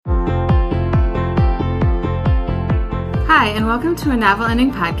Hi, and welcome to a Novel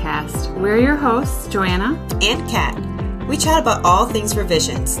Ending Podcast. We're your hosts, Joanna and Kat. We chat about all things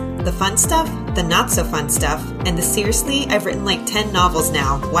revisions, the fun stuff, the not so fun stuff, and the seriously, I've written like 10 novels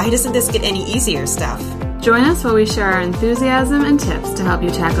now. Why doesn't this get any easier stuff? Join us while we share our enthusiasm and tips to help you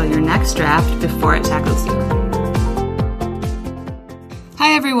tackle your next draft before it tackles you.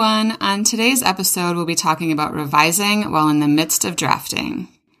 Hi, everyone. On today's episode, we'll be talking about revising while in the midst of drafting.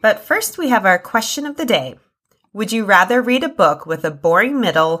 But first, we have our question of the day. Would you rather read a book with a boring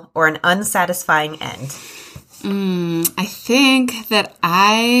middle or an unsatisfying end? I think that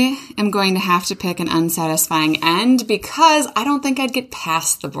I am going to have to pick an unsatisfying end because I don't think I'd get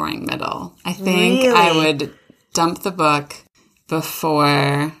past the boring middle. I think I would dump the book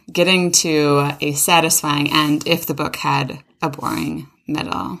before getting to a satisfying end if the book had a boring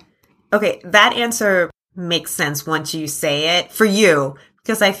middle. Okay, that answer makes sense once you say it for you,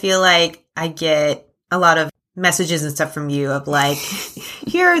 because I feel like I get a lot of messages and stuff from you of like,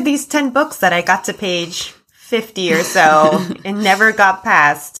 here are these 10 books that I got to page 50 or so and never got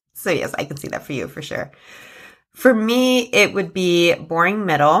past. So yes, I can see that for you for sure. For me, it would be boring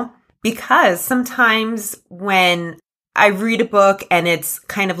middle, because sometimes when I read a book and it's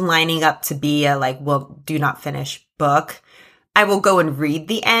kind of lining up to be a do not finish book, I will go and read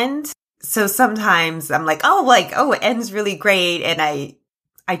the end. So sometimes I'm like, it ends really great. And I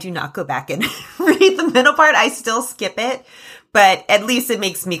do not go back and read the middle part. I still skip it, but at least it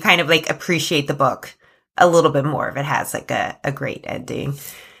makes me kind of appreciate the book a little bit more if it has a great ending.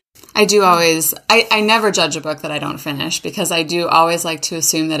 I do always, I never judge a book that I don't finish because I do always like to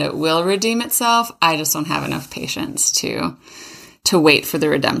assume that it will redeem itself. I just don't have enough patience to wait for the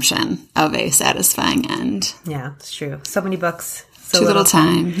redemption of a satisfying end. Yeah, it's true. So many books. Too little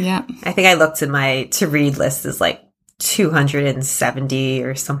time. Yeah. I think I looked in my to-read list as 270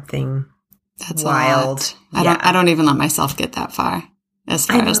 or something. That's wild. I don't even let myself get that far as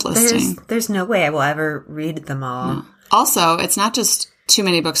far as listing. There's no way I will ever read them all. No. Also, it's not just too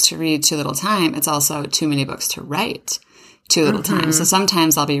many books to read, too little time. It's also too many books to write, too little time. So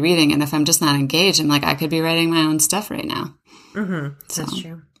sometimes I'll be reading, and if I'm just not engaged, I'm like, I could be writing my own stuff right now. That's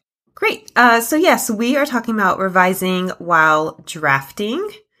true. Great. So we are talking about revising while drafting.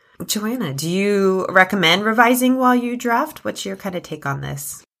 Joanna, do you recommend revising while you draft? What's your kind of take on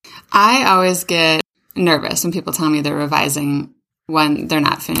this? I always get nervous when people tell me they're revising when they're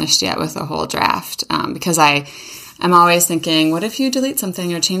not finished yet with a whole draft, because I'm always thinking, what if you delete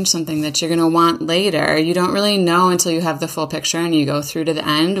something or change something that you're going to want later? You don't really know until you have the full picture and you go through to the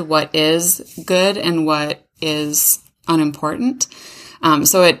end what is good and what is unimportant.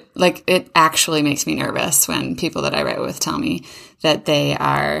 So it actually makes me nervous when people that I write with tell me that they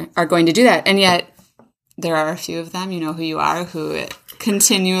are going to do that. And yet there are a few of them, you know who you are, who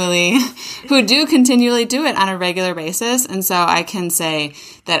do continually do it on a regular basis. And so I can say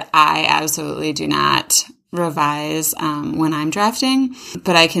that I absolutely do not revise when I'm drafting,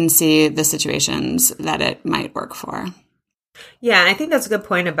 but I can see the situations that it might work for. Yeah, and I think that's a good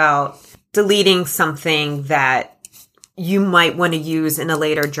point about deleting something that you might want to use in a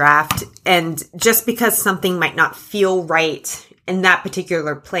later draft. And just because something might not feel right in that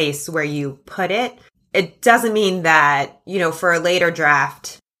particular place where you put it, it doesn't mean that, for a later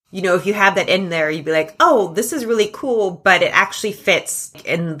draft, if you have that in there, you'd be like, oh, this is really cool, but it actually fits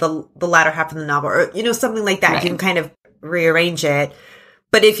in the latter half of the novel, or, something like that. Right. You can kind of rearrange it.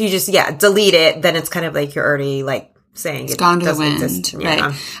 But if you just, delete it, then it's kind of like you're already saying it's gone to the wind. Yeah.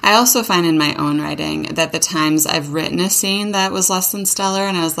 Right. I also find in my own writing that the times I've written a scene that was less than stellar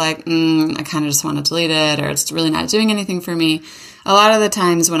and I was like, I kind of just want to delete it, or it's really not doing anything for me. A lot of the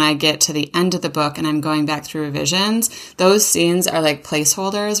times when I get to the end of the book and I'm going back through revisions, those scenes are like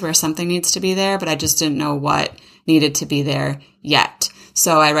placeholders where something needs to be there, but I just didn't know what needed to be there yet.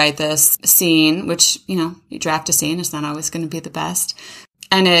 So I write this scene, which, you draft a scene. It's not always going to be the best.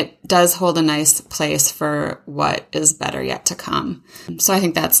 And it does hold a nice place for what is better yet to come. So I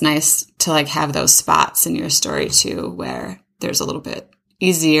think that's nice to have those spots in your story too, where there's a little bit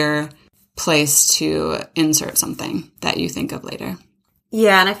easier place to insert something that you think of later.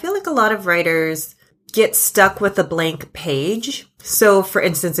 Yeah, and I feel like a lot of writers get stuck with a blank page. So for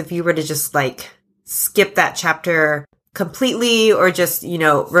instance, if you were to just skip that chapter completely or just,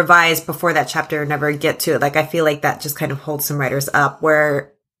 revise before that chapter, never get to it. I feel like that just kind of holds some writers up,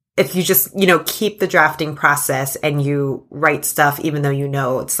 where if you just, keep the drafting process and you write stuff, even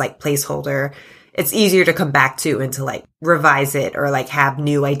though it's placeholder, it's easier to come back to and to revise it or have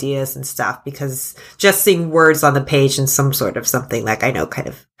new ideas and stuff, because just seeing words on the page and some sort of something I know kind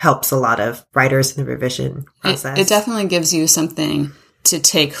of helps a lot of writers in the revision process. It definitely gives you something to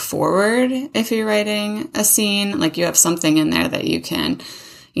take forward if you're writing a scene. Like you have something in there that you can,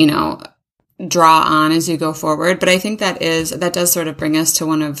 draw on as you go forward. But I think that does sort of bring us to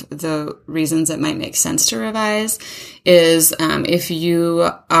one of the reasons it might make sense to revise is if you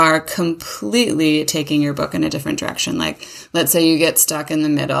are completely taking your book in a different direction. Like let's say you get stuck in the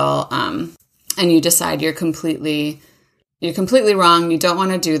middle and you decide you're completely wrong. You don't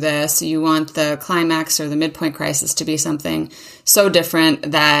want to do this. You want the climax or the midpoint crisis to be something so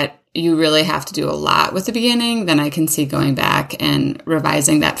different that you really have to do a lot with the beginning. Then I can see going back and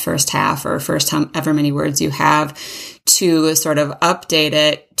revising that first half or first however many words you have to sort of update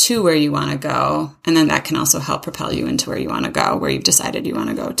it to where you want to go. And then that can also help propel you into where you want to go, where you've decided you want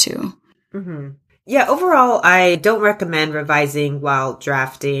to go to. Mm-hmm. Yeah, overall, I don't recommend revising while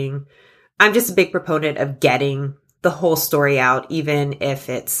drafting. I'm just a big proponent of getting the whole story out, even if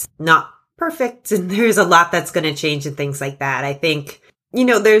it's not perfect and there's a lot that's going to change and things like that. I think,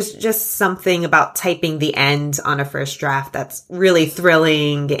 there's just something about typing the end on a first draft that's really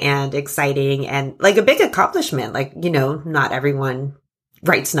thrilling and exciting and like a big accomplishment. Like, not everyone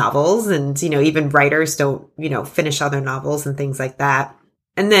writes novels and, even writers don't, finish other novels and things like that.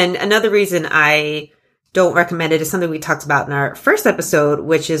 And then another reason I don't recommend it is something we talked about in our first episode,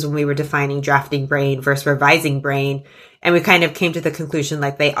 which is when we were defining drafting brain versus revising brain. And we kind of came to the conclusion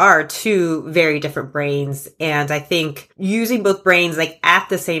like they are two very different brains. And I think using both brains like at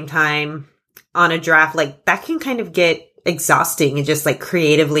the same time on a draft, like that can kind of get exhausting and just like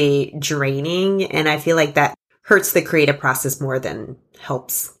creatively draining. And I feel like that hurts the creative process more than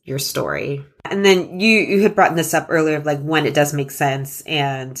helps your story. And then you had brought this up earlier of like when it does make sense.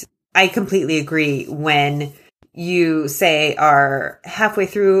 And I completely agree when you say are halfway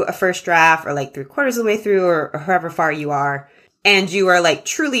through a first draft or like 3/4 of the way through or however far you are, and you are like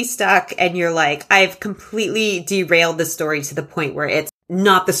truly stuck and you're like, I've completely derailed the story to the point where it's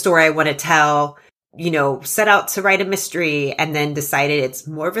not the story I want to tell, set out to write a mystery and then decided it's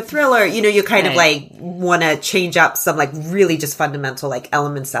more of a thriller. You kind of like want to change up some like really just fundamental like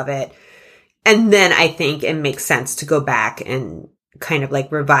elements of it. And then I think it makes sense to go back and kind of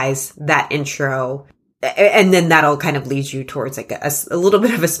like revise that intro. And then that'll kind of lead you towards like a little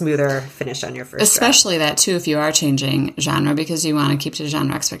bit of a smoother finish on your first Especially draft. That too, if you are changing genre, because you want to keep to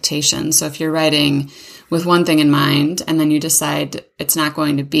genre expectations. So if you're writing with one thing in mind and then you decide it's not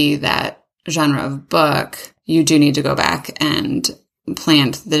going to be that genre of book, you do need to go back and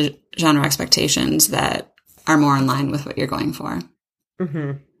plant the genre expectations that are more in line with what you're going for.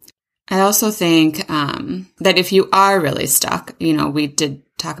 Mm-hmm. I also think that if you are really stuck, we did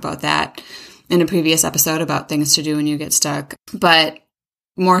talk about that in a previous episode about things to do when you get stuck, but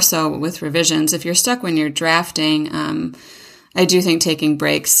more so with revisions. If you're stuck when you're drafting, I do think taking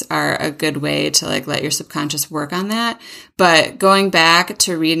breaks are a good way to like let your subconscious work on that. But going back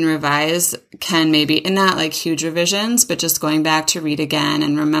to read and revise can maybe, and not like huge revisions, but just going back to read again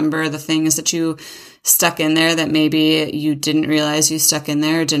and remember the things that you stuck in there that maybe you didn't realize you stuck in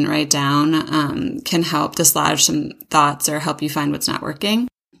there or didn't write down, can help dislodge some thoughts or help you find what's not working.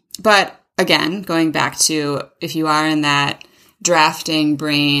 But again, going back to if you are in that drafting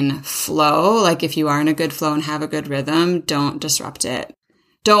brain flow, like if you are in a good flow and have a good rhythm, don't disrupt it.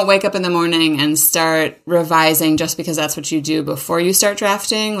 Don't wake up in the morning and start revising just because that's what you do before you start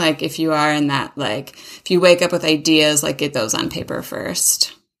drafting. Like if you are in that, like if you wake up with ideas, like get those on paper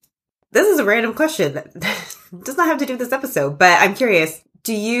first. This is a random question that does not have to do with this episode, but I'm curious.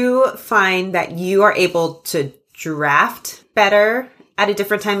 Do you find that you are able to draft better at a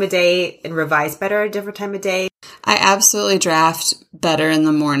different time of day and revise better at a different time of day? I absolutely draft better in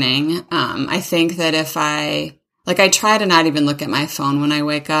the morning. I think that if I try to not even look at my phone when I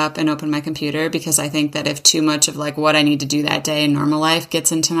wake up and open my computer, because I think that if too much of like what I need to do that day in normal life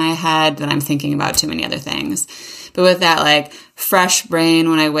gets into my head, then I'm thinking about too many other things. But with that like fresh brain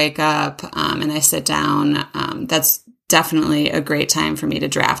when I wake up and I sit down, that's definitely a great time for me to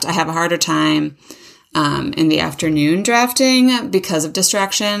draft. I have a harder time in the afternoon drafting because of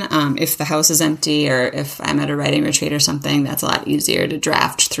distraction. If the house is empty or if I'm at a writing retreat or something, that's a lot easier to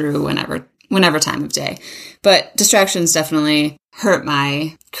draft through whenever time of day. But distractions definitely hurt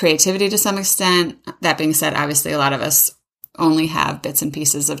my creativity to some extent. That being said, obviously a lot of us only have bits and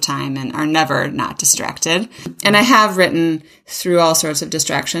pieces of time and are never not distracted. And I have written through all sorts of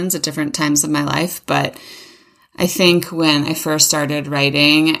distractions at different times of my life, but I think when I first started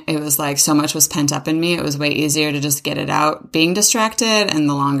writing, it was like so much was pent up in me. It was way easier to just get it out being distracted. And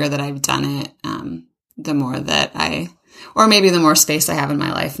the longer that I've done it, the more that or maybe the more space I have in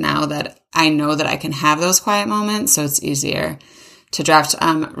my life now that I know that I can have those quiet moments. So it's easier to draft.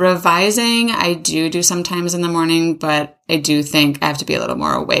 Revising, I do sometimes in the morning, but I do think I have to be a little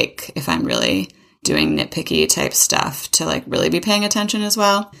more awake if I'm really doing nitpicky type stuff to like really be paying attention as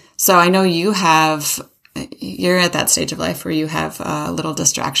well. So I know you're at that stage of life where you have a little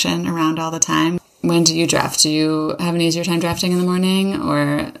distraction around all the time. When do you draft? Do you have an easier time drafting in the morning,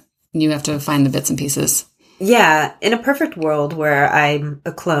 or you have to find the bits and pieces? Yeah. In a perfect world where I'm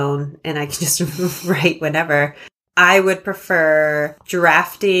a clone and I can just write whenever, I would prefer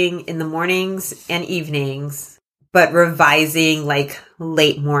drafting in the mornings and evenings, but revising like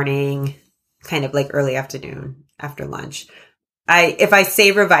late morning, kind of like early afternoon after lunch. If I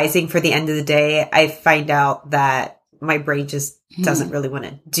say revising for the end of the day, I find out that my brain just doesn't really want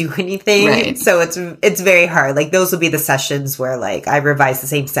to do anything. Right. So it's very hard. Like those will be the sessions where like I revise the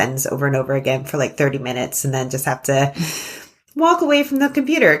same sentence over and over again for like 30 minutes and then just have to walk away from the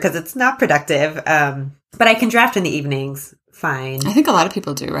computer because it's not productive. But I can draft in the evenings. Fine. I think a lot of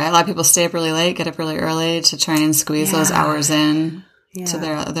people do, right? A lot of people stay up really late, get up really early to try and squeeze those hours in to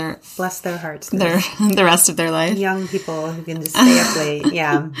their bless their hearts. The rest of their life. Young people who can just stay up late.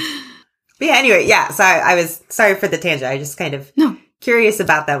 Yeah. But yeah, anyway, yeah. So I was sorry for the tangent. I was just kind of curious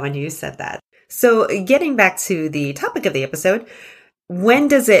about that when you said that. So getting back to the topic of the episode, when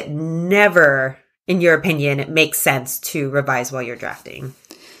does it never, in your opinion, make sense to revise while you're drafting?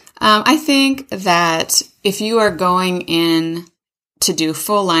 I think that if you are going in to do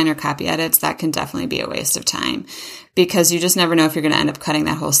full line or copy edits, that can definitely be a waste of time because you just never know if you're going to end up cutting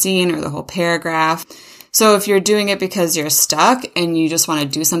that whole scene or the whole paragraph. So if you're doing it because you're stuck and you just want to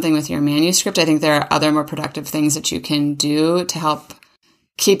do something with your manuscript, I think there are other more productive things that you can do to help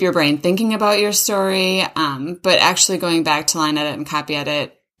keep your brain thinking about your story. But actually going back to line edit and copy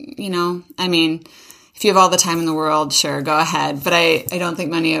edit, if you have all the time in the world, sure, go ahead. But I don't think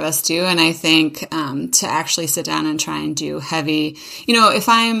many of us do. And I think to actually sit down and try and do heavy, if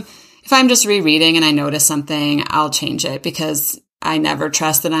I'm just rereading and I notice something, I'll change it because I never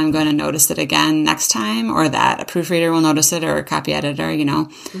trust that I'm going to notice it again next time or that a proofreader will notice it or a copy editor,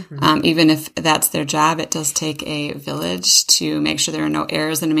 even if that's their job, it does take a village to make sure there are no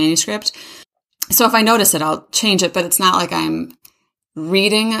errors in a manuscript. So if I notice it, I'll change it, but it's not like I'm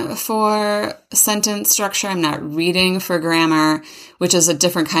reading for sentence structure. I'm not reading for grammar, which is a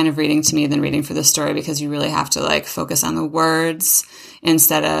different kind of reading to me than reading for the story because you really have to like focus on the words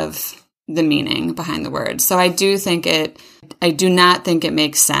instead of the meaning behind the words. So I do not think it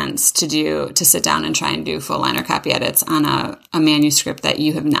makes sense to sit down and try and do full line or copy edits on a manuscript that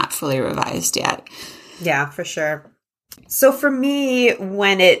you have not fully revised yet. Yeah, for sure. So for me,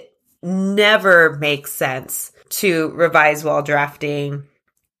 when it never makes sense to revise while drafting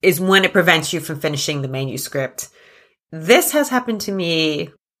is when it prevents you from finishing the manuscript. This has happened to me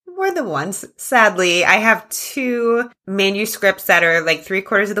more than once. Sadly, I have 2 manuscripts that are like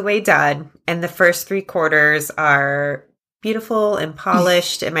 3/4 of the way done, and the first 3/4 are beautiful and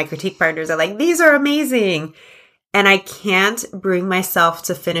polished, and my critique partners are like, these are amazing. And I can't bring myself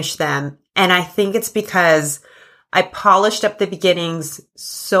to finish them. And I think it's because I polished up the beginnings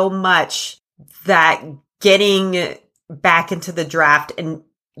so much that getting back into the draft and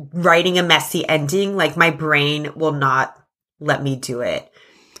writing a messy ending, like my brain will not let me do it.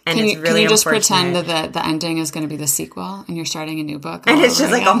 And can it's really you just pretend that the ending is going to be the sequel and you're starting a new book? And it's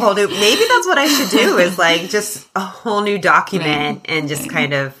just like a whole new, maybe that's what I should do is like just a whole new document and just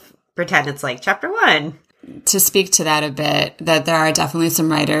kind of pretend it's like chapter 1. To speak to that a bit, that there are definitely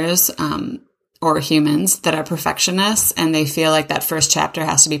some writers, or humans that are perfectionists and they feel like that first chapter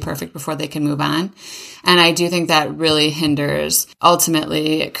has to be perfect before they can move on. And I do think that really hinders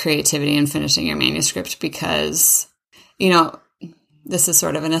ultimately creativity in finishing your manuscript because, this is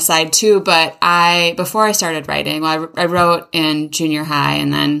sort of an aside too, but before I started writing, I wrote in junior high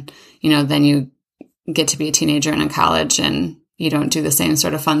and then you get to be a teenager and in college and you don't do the same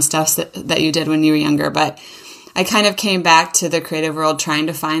sort of fun stuff that you did when you were younger. But I kind of came back to the creative world trying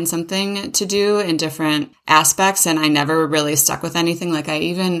to find something to do in different aspects, and I never really stuck with anything. Like I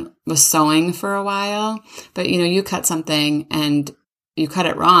even was sewing for a while, but you cut something and you cut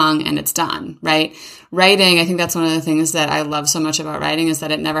it wrong and it's done, right? Writing, I think that's one of the things that I love so much about writing is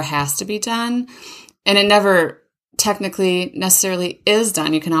that it never has to be done, and it never technically necessarily is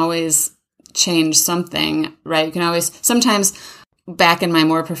done. You can always change something, right? You can always, sometimes back in my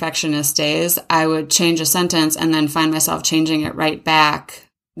more perfectionist days, I would change a sentence and then find myself changing it right back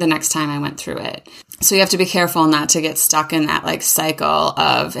the next time I went through it. So you have to be careful not to get stuck in that like cycle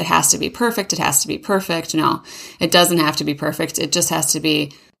of it has to be perfect. It has to be perfect. No, it doesn't have to be perfect. It just has to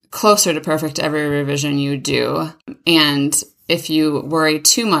be closer to perfect every revision you do. And if you worry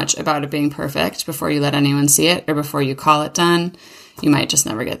too much about it being perfect before you let anyone see it or before you call it done, you might just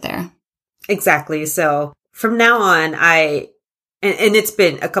never get there. Exactly. So from now on, and it's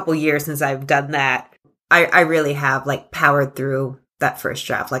been a couple years since I've done that. I really have like powered through that first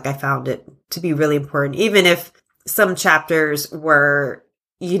draft. Like I found it to be really important, even if some chapters were,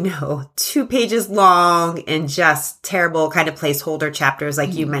 2 pages long and just terrible kind of placeholder chapters,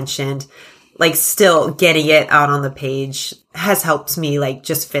 like you mentioned, like still getting it out on the page has helped me like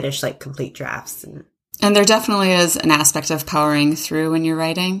just finish like complete drafts. And there definitely is an aspect of powering through when you're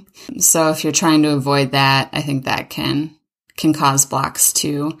writing. So if you're trying to avoid that, I think that can cause blocks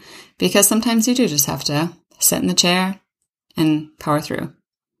too, because sometimes you do just have to sit in the chair and power through.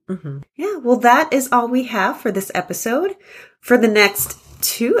 Mm-hmm. Yeah, well, that is all we have for this episode. For the next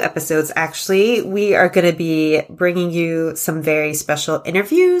 2 episodes, actually, we are going to be bringing you some very special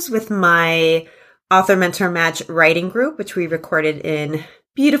interviews with my Author Mentor Match writing group, which we recorded in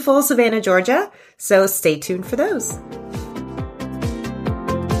beautiful Savannah, Georgia. So stay tuned for those.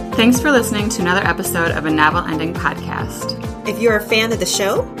 Thanks for listening to another episode of A Novel Ending Podcast. If you're a fan of the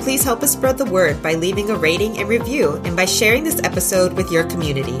show, please help us spread the word by leaving a rating and review and by sharing this episode with your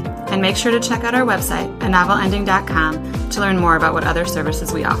community. And make sure to check out our website, anovelending.com, to learn more about what other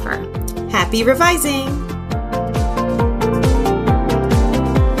services we offer. Happy revising!